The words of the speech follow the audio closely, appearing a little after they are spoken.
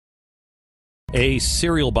A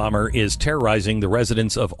serial bomber is terrorizing the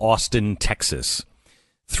residents of Austin, Texas.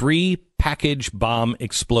 3 package bomb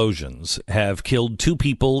explosions have killed 2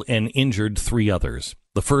 people and injured 3 others.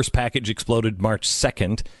 The first package exploded March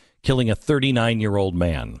 2nd, killing a 39-year-old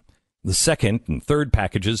man. The second and third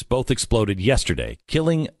packages both exploded yesterday,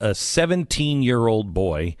 killing a 17-year-old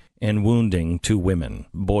boy and wounding 2 women.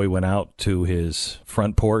 Boy went out to his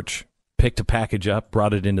front porch, picked a package up,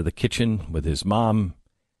 brought it into the kitchen with his mom.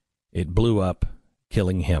 It blew up,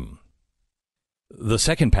 killing him. The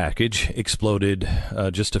second package exploded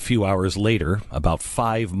just a few hours later, about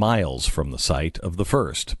 5 miles from the site of the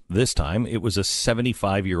first. This time, it was a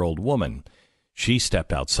 75-year-old woman. She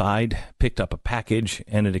stepped outside, picked up a package,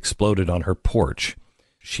 and it exploded on her porch.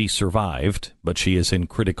 She survived, but she is in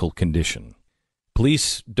critical condition.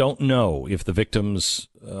 Police don't know if the victims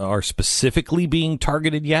are specifically being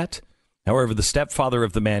targeted yet. However, the stepfather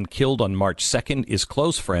of the man killed on March 2nd is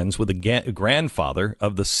close friends with the grandfather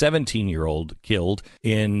of the 17-year-old killed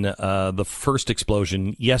in the first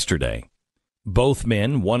explosion yesterday. Both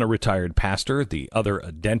men, one a retired pastor, the other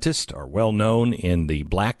a dentist, are well known in the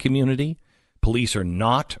black community. Police are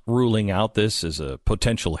not ruling out this as a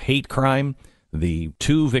potential hate crime. The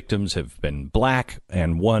 2 victims have been black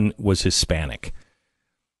and one was Hispanic.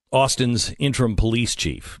 Austin's interim police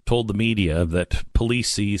chief told the media that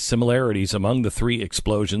police see similarities among the 3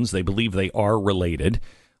 explosions. They believe they are related.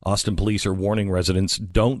 Austin police are warning residents,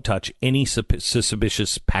 don't touch any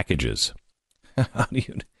suspicious packages.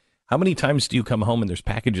 How many times do you come home and there's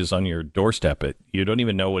packages on your doorstep? You don't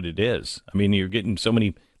even know what it is. I mean, you're getting so many,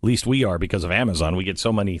 at least we are because of Amazon. We get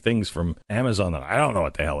so many things from Amazon that I don't know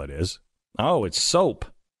what the hell it is. Oh, it's soap.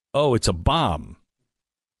 Oh, it's a bomb.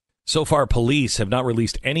 So far, police have not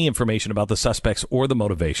released any information about the suspects or the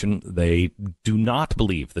motivation. They do not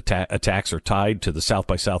believe the attacks are tied to the South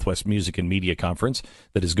by Southwest Music and Media Conference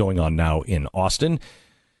that is going on now in Austin.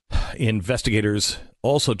 Investigators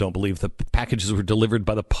also don't believe the packages were delivered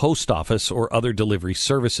by the post office or other delivery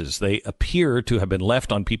services. They appear to have been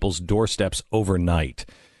left on people's doorsteps overnight.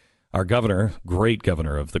 Our governor, great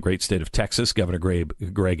governor of the great state of Texas, Governor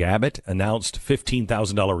Greg Abbott, announced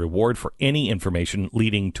 $15,000 reward for any information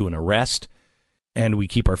leading to an arrest. And we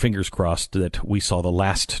keep our fingers crossed that we saw the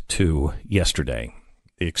last 2 yesterday.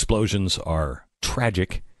 The explosions are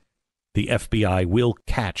tragic. The FBI will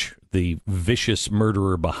catch the vicious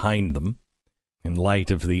murderer behind them. In light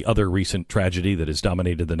of the other recent tragedy that has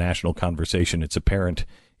dominated the national conversation, it's apparent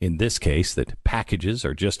in this case that packages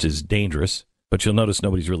are just as dangerous. But you'll notice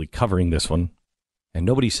nobody's really covering this one. And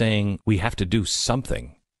nobody's saying we have to do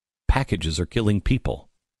something. Packages are killing people.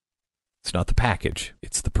 It's not the package.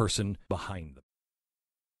 It's the person behind them.